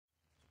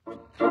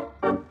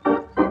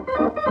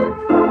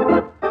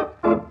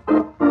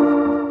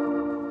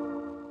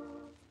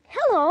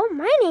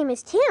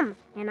name's Tim,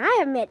 and I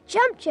have met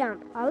Jump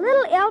Jump, a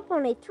little elf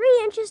only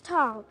 3 inches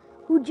tall,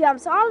 who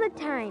jumps all the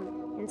time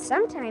and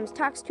sometimes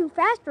talks too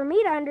fast for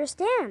me to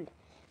understand.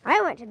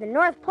 I went to the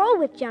North Pole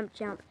with Jump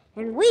Jump,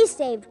 and we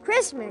saved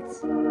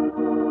Christmas.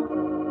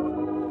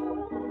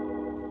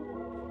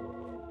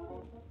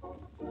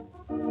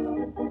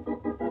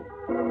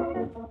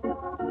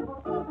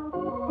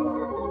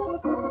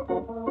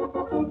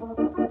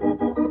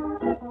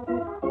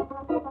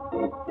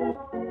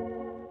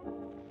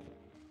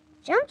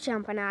 Jump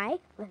Jump and I,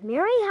 with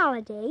Merry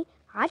Holiday,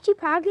 Archie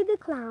Poggy the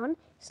Clown,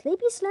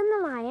 Sleepy Slim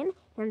the Lion,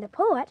 and the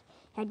Poet,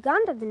 had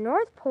gone to the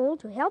North Pole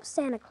to help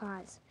Santa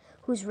Claus,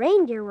 whose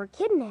reindeer were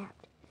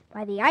kidnapped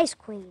by the Ice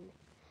Queen.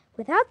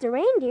 Without the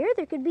reindeer,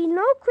 there could be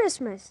no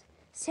Christmas.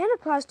 Santa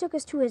Claus took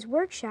us to his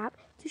workshop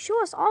to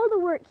show us all the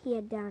work he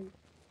had done.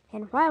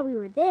 And while we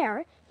were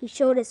there, he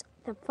showed us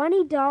the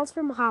funny dolls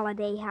from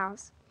Holiday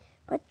House.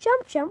 But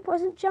Jump Jump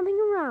wasn't jumping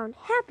around,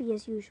 happy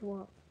as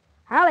usual.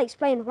 I'll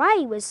explain why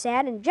he was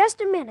sad in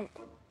just a minute.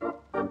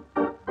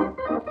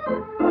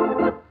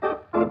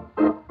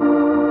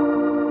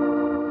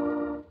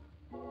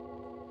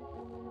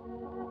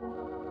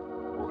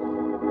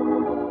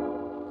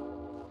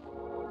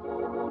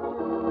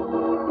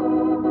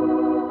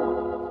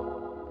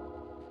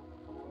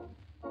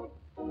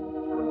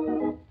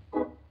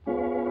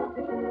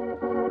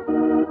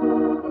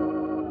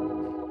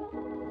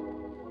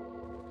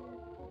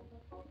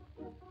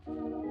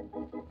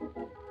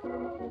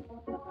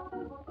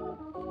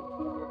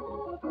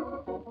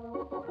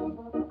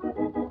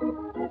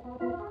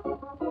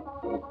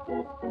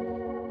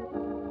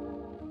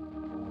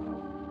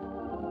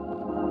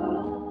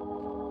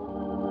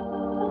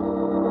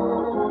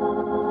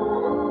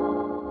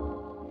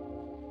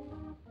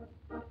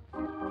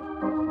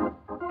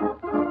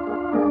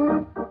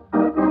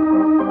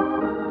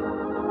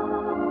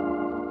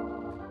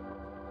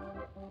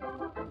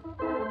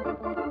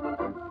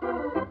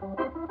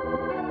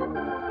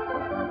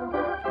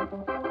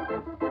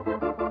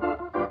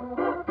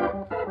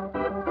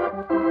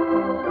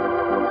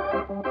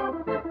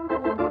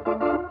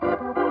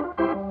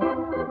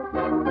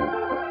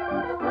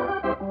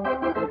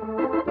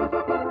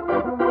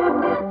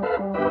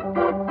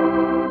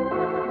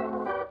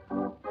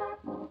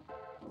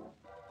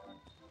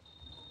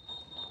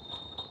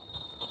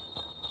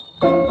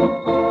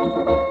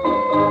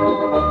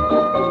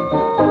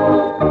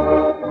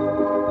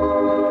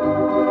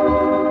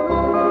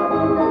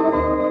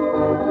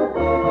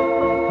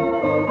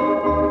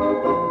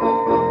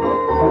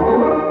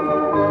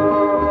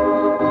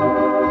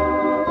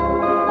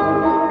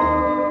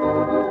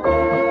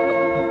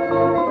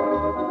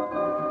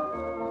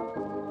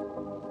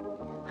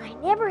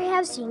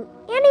 I've seen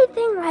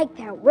anything like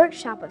that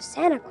workshop of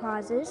Santa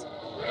Claus's.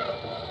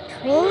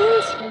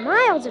 Trains,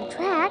 miles of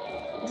track,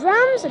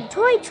 drums and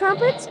toy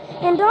trumpets,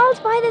 and dolls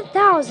by the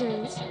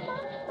thousands.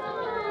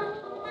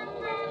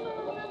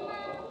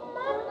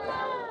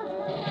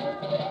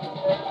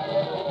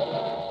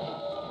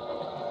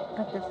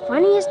 But the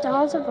funniest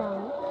dolls of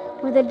all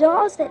were the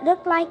dolls that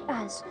looked like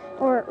us,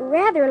 or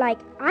rather like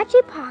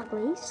Archie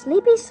Pogley,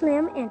 Sleepy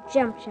Slim, and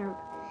Jump Jump.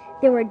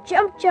 There were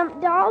Jump Jump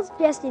dolls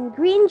dressed in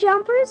green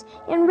jumpers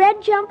and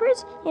red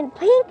jumpers and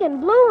pink and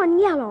blue and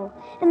yellow.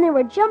 And there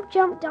were Jump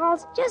Jump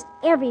dolls just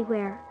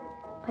everywhere.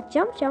 But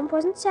Jump Jump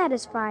wasn't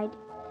satisfied.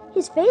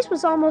 His face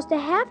was almost a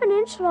half an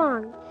inch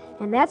long,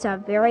 and that's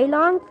a very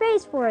long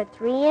face for a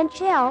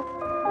 3-inch elf.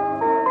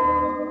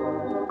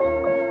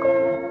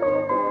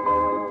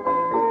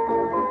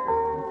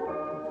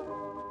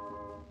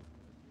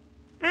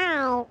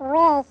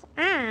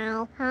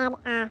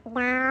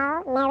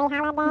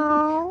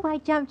 Why,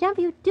 Jump Jump,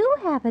 you do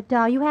have a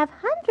doll. You have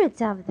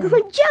hundreds of them.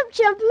 Jump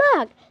Jump,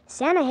 look!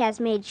 Santa has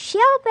made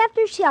shelf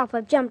after shelf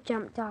of Jump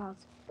Jump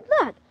dolls.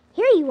 Look,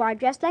 here you are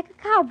dressed like a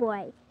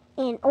cowboy.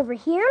 And over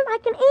here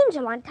like an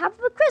angel on top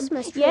of a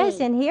Christmas tree. Yes,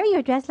 and here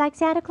you're dressed like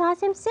Santa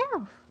Claus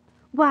himself.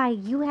 Why,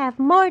 you have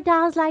more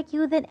dolls like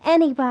you than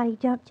anybody,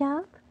 Jump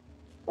Jump.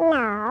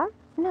 No.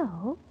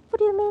 No? What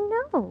do you mean,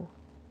 no?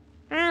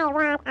 I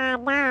want a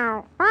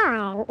doll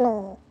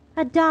for me.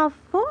 A doll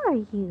for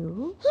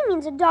you? He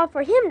means a doll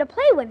for him to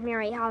play with,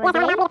 Merry Holiday.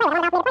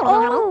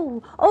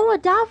 Oh, a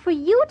doll for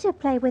you to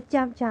play with,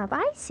 Jump Jump.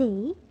 I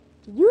see.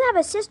 Do you have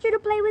a sister to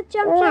play with,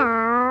 Jump Jump?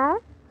 No.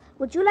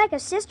 Would you like a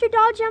sister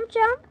doll, Jump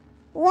Jump?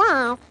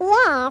 Yes.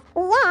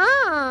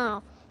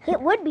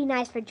 It would be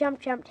nice for Jump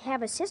Jump to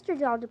have a sister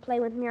doll to play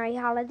with, Merry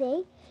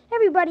Holiday.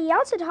 Everybody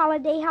else at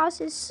Holiday House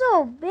is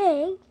so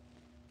big.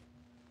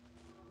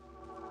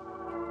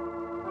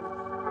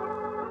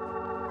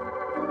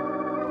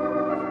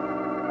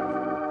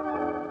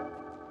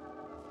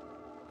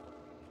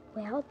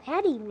 Well,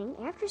 that evening,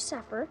 after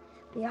supper,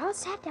 we all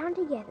sat down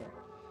together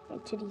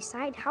and to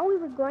decide how we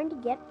were going to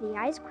get to the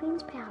Ice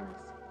Queen's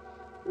palace.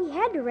 We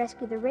had to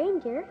rescue the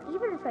reindeer,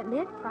 even if it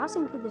meant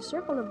crossing through the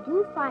circle of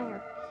blue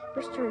fire,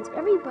 which turns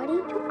everybody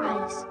to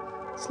ice.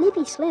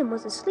 Sleepy Slim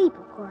was asleep,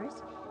 of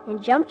course,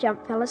 and Jump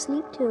Jump fell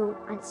asleep too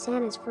on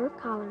Santa's fur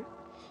collar.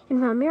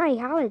 And while Merry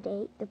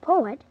Holiday, the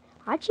poet,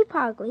 Archie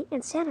Pogley,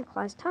 and Santa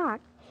Claus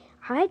talked,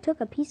 I took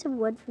a piece of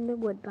wood from the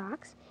wood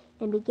box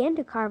and began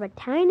to carve a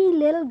tiny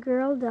little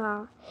girl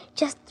doll,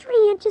 just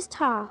 3 inches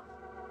tall.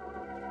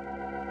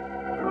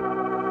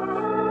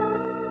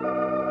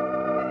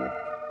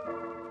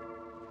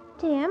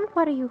 Tim,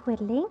 what are you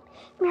whittling?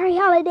 Merry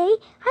Holiday,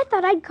 I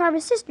thought I'd carve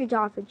a sister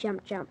doll for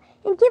Jump Jump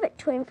and give it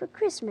to him for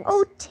Christmas.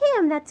 Oh,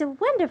 Tim, that's a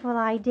wonderful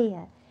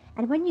idea.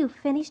 And when you've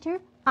finished her,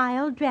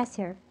 I'll dress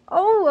her.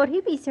 Oh, won't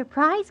he be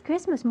surprised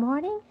Christmas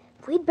morning?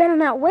 We'd better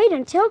not wait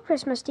until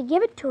Christmas to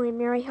give it to him,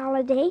 Merry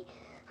Holiday.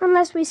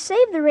 Unless we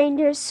save the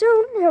reindeer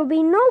soon, there'll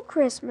be no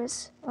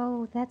Christmas.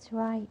 Oh, that's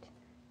right.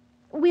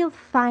 We'll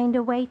find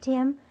a way,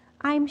 Tim.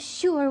 I'm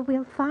sure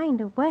we'll find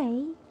a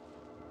way.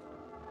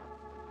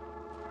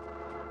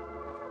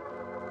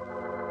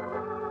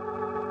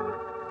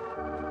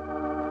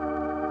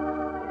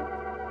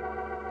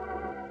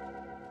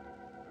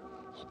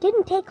 It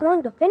didn't take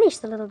long to finish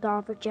the little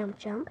doll for Jump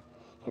Jump,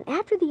 and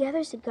after the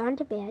others had gone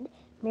to bed,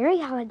 Merry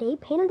Holiday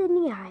painted in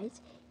the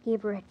eyes,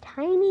 gave her a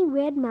tiny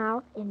red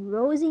mouth and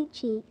rosy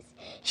cheeks.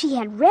 She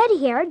had red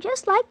hair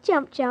just like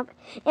Jump Jump,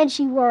 and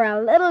she wore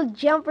a little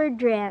jumper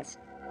dress.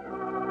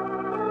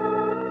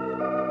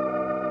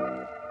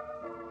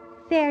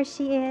 There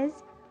she is.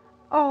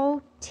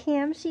 Oh,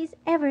 Tim, she's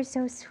ever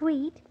so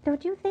sweet,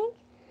 don't you think?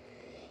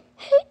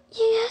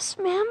 Yes,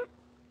 ma'am,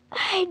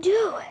 I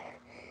do.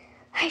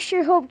 I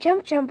sure hope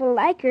Jump Jump will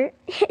like her.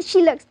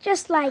 She looks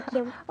just like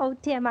him. Oh,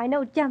 Tim, I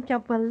know Jump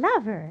Jump will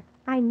love her.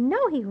 I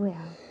know he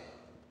will.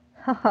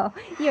 Oh,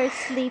 you're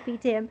sleepy,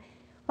 Tim.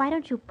 Why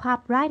don't you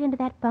pop right into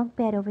that bunk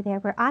bed over there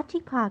where Archie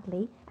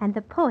Pogley and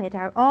the poet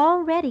are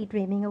already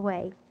dreaming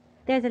away?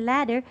 There's a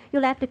ladder.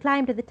 You'll have to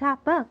climb to the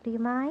top bunk. Do you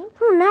mind?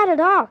 Oh, not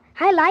at all.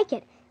 I like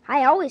it.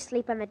 I always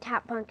sleep on the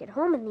top bunk at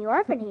home in the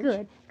orphanage.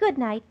 Good. Good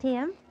night,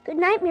 Tim. Good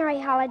night,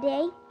 Merry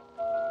Holiday.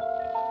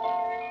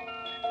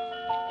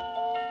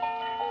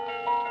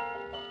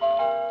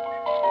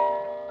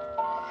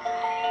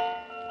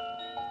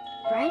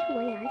 Right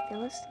away, I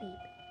fell asleep.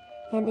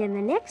 And then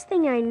the next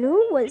thing I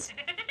knew was...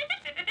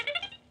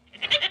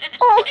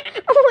 Oh,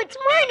 it's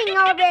morning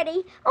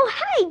already. Oh,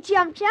 hi,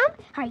 Jump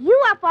Jump. Are you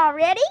up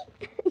already?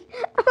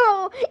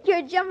 Oh,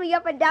 you're jumping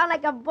up and down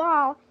like a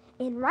ball.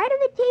 And right on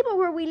the table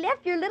where we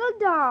left your little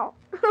doll.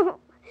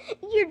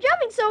 You're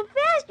jumping so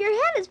fast, your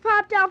head has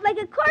popped off like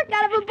a cork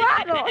out of a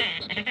bottle.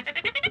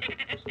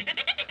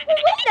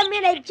 Wait a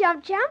minute,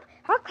 Jump Jump.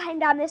 I'll climb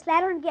down this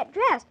ladder and get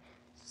dressed.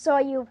 So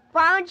you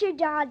found your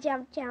doll,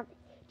 Jump Jump.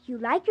 Do you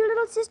like your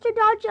little sister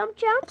doll, Jump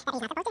Jump?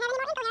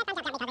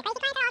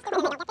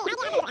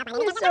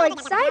 You're so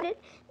excited,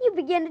 you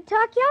begin to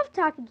talk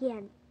talk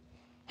again.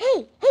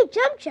 Hey,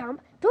 Jump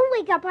Jump, don't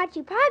wake up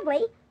Archie Pogley.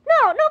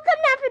 No,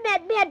 come down from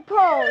that bed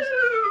pose.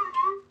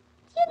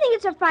 Do you think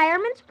it's a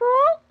fireman's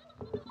pole?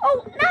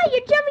 Oh, now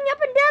you're jumping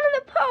up and down on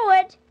the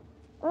poet.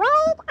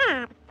 Wake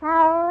up,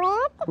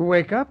 poet.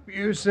 Wake up,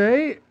 you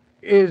say?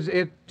 Is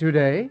it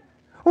today?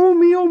 Oh,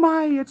 me, oh,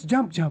 my, it's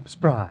Jump Jump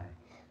Spry.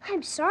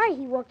 I'm sorry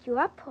he woke you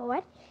up,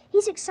 poet.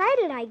 He's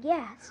excited, I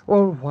guess.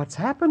 Well, what's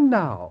happened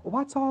now?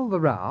 What's all the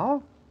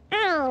row?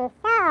 I'm so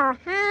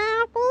happy.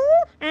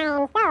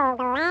 I'm so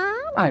glad.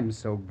 I'm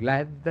so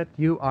glad that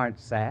you aren't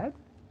sad.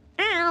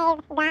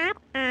 I've got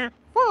a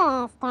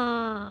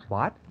sister.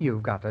 What?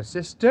 You've got a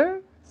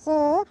sister? She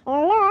looks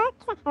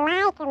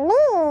like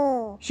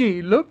me.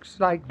 She looks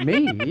like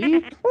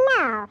me?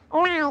 No,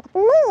 like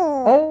me.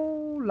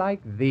 Oh,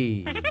 like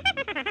thee.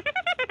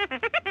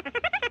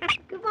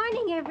 Good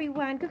morning,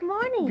 everyone. Good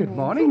morning. Good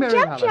morning, Mary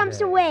Jump Holiday.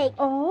 Jump's awake.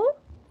 Oh?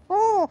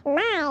 She's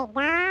my doll,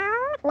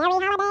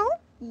 Merry Holiday.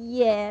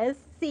 Yes,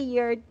 see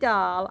your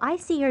doll. I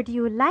see her. Do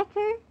you like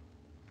her?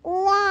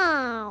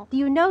 Yes. Do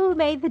you know who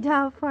made the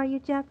doll for you,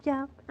 Jump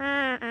Jump?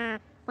 Santa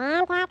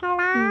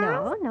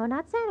Claus. No,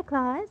 not Santa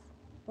Claus.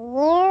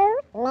 You,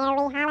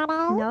 Merry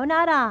Holiday. No,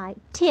 not I.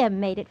 Tim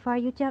made it for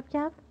you, Jump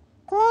Jump.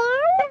 Tim?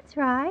 That's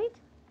right.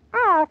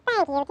 Oh,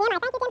 thank you, Tim. I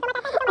thank you,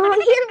 Tim, so much. Oh,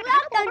 you're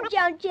welcome,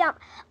 Jump Jump.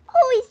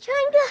 Oh, he's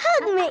trying to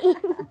hug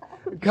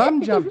me.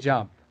 Come, Jump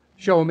Jump.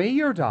 Show me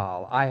your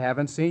doll. I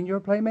haven't seen your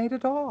playmate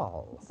at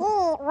all. She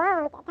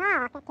won't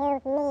talk to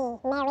me,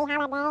 Merry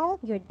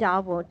Holiday. Your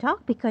doll won't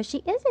talk because she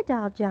is a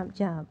doll, Jump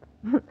Jump.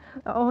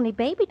 Only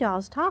baby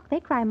dolls talk.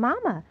 They cry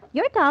mama.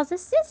 Your doll's a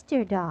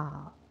sister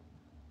doll.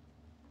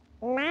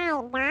 My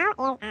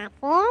doll is a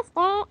sister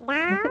doll?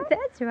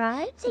 That's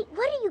right. Say,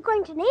 what are you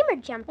going to name her,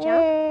 Jump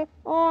Jump?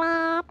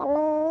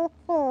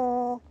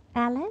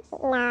 Alice?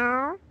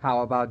 No.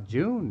 How about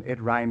June? It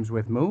rhymes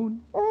with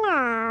moon.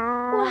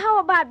 Well, how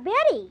about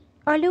Betty?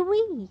 Or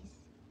Louise?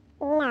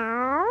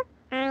 No.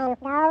 I'm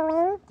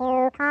going to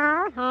call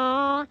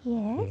her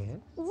Yes.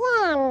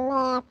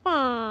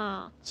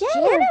 Jennifer.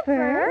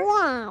 Jennifer?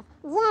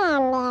 Yes,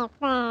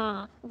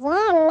 Jennifer.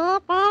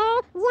 Jennifer,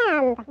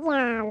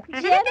 jump.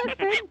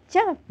 Jennifer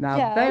Jump Now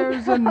Jump.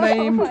 there's a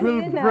name What do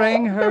twill you know?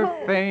 bring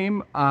her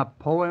fame. A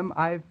poem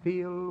I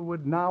feel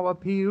would now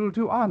appeal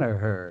to honor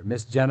her,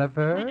 Miss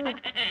Jennifer.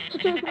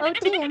 Oh,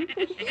 Tim.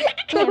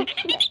 Tim,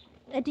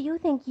 do you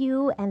think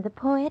you and the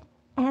poet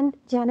and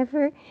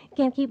Jennifer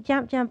can keep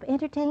Jump Jump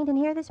entertained in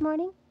here this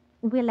morning?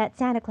 We'll let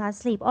Santa Claus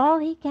sleep all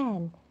he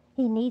can.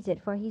 He needs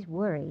it, for he's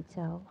worried,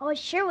 so. Oh,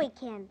 sure we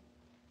can.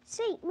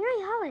 Say, Merry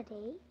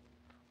Holiday,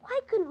 why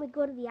couldn't we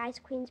go to the Ice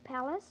Queen's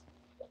palace?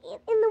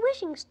 In the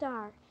Wishing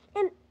Star.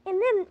 And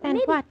then And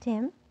maybe... what,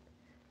 Tim?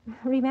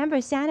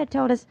 Remember, Santa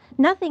told us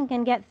nothing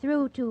can get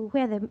through to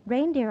where the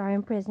reindeer are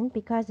imprisoned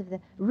because of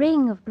the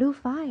ring of blue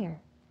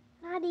fire.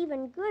 Not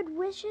even good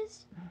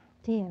wishes?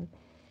 Tim,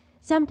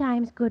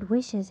 sometimes good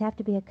wishes have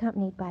to be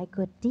accompanied by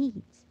good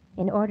deeds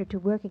in order to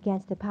work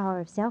against the power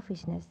of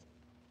selfishness.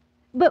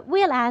 But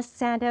we'll ask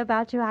Santa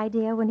about your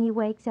idea when he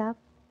wakes up.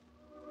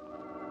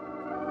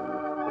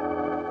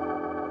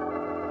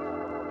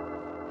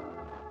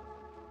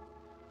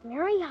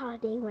 Merry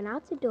Holiday went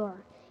out the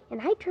door, and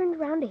I turned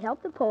around to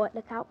help the poet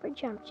look out for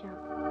Jump Jump.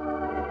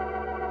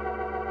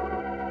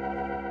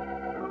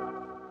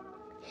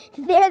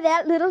 There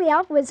that little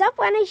elf was up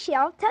on a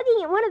shelf,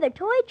 tugging at one of the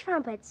toy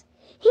trumpets.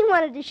 He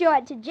wanted to show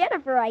it to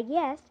Jennifer, I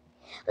guess.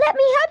 Let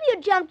me help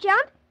you, Jump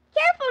Jump.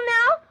 Careful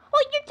now.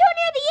 Oh, you're too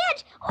near the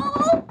edge.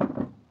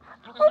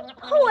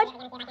 Poet,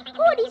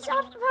 he's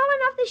fallen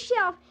off the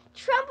shelf,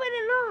 trumpet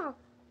and all.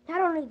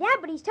 Not only that,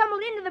 but he's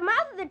tumbled into the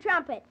mouth of the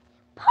trumpet.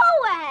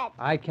 Poet!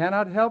 I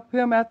cannot help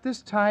him at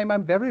this time.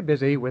 I'm very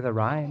busy with a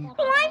rhyme.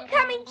 Oh, I'm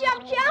coming,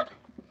 Jump Jump.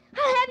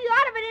 I'll have you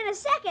out of it in a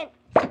second.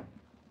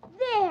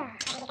 There.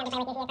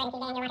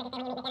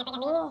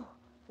 Oh,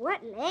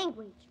 what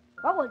language.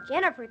 What will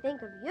Jennifer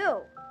think of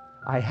you?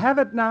 I have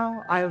it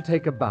now. I'll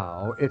take a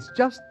bow. It's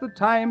just the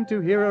time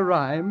to hear a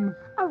rhyme.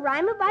 A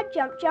rhyme about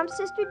Jump Jump,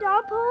 Sister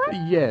Doll Poet?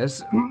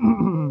 Yes.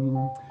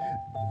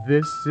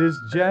 This is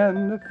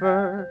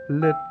Jennifer,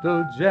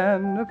 little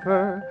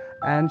Jennifer,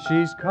 and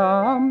she's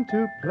come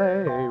to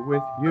play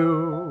with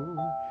you.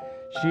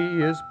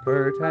 She is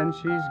pert and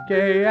she's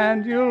gay,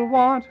 and you'll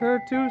want her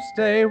to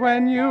stay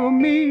when you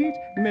meet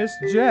Miss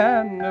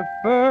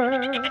Jennifer.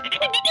 Do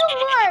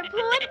more,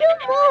 Poet, do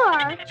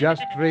more.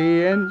 Just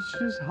 3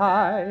 inches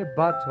high,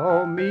 but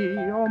oh me,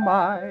 oh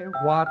my,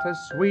 what a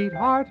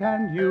sweetheart,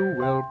 and you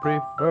will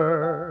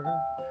prefer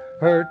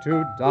her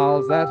to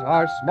dolls that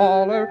are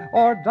smaller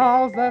or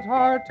dolls that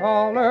are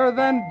taller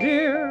than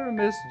dear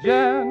Miss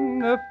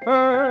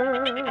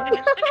Jennifer.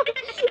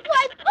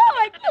 Why,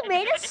 Poet, you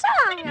made a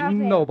song of it.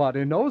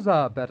 Nobody knows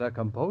a better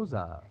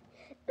composer.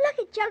 Look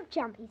at Jump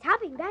Jump. He's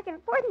hopping back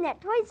and forth in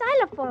that toy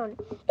xylophone.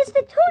 It's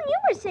the tune you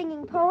were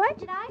singing, Poet.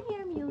 Did I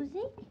hear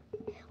music?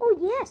 Oh,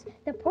 yes.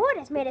 The poet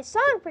has made a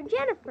song for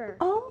Jennifer.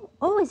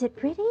 Oh, is it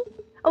pretty?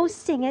 Oh,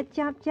 sing it,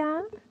 Jump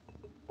Jump.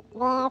 This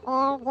is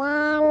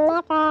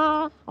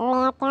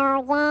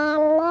Jennifer, little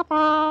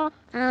Jennifer,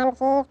 and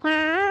she's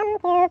come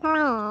to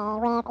play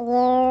with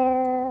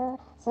you.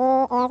 She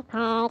is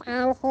pert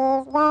and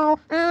she's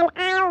gay,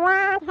 and I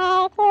want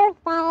her to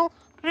stay.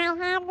 I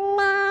have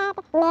met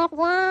Miss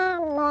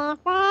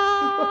Jennifer.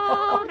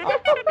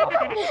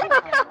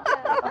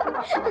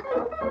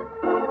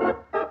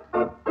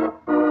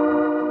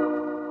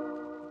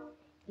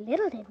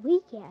 Little did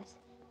we guess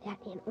that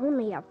in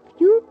only a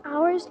few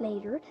hours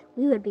later,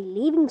 we would be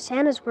leaving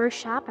Santa's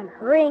workshop and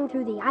hurrying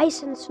through the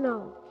ice and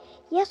snow.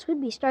 Yes,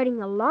 we'd be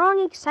starting a long,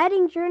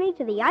 exciting journey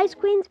to the Ice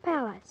Queen's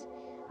palace.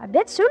 A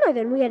bit sooner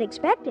than we had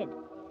expected.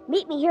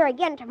 Meet me here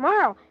again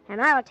tomorrow,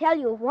 and I'll tell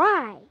you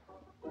why.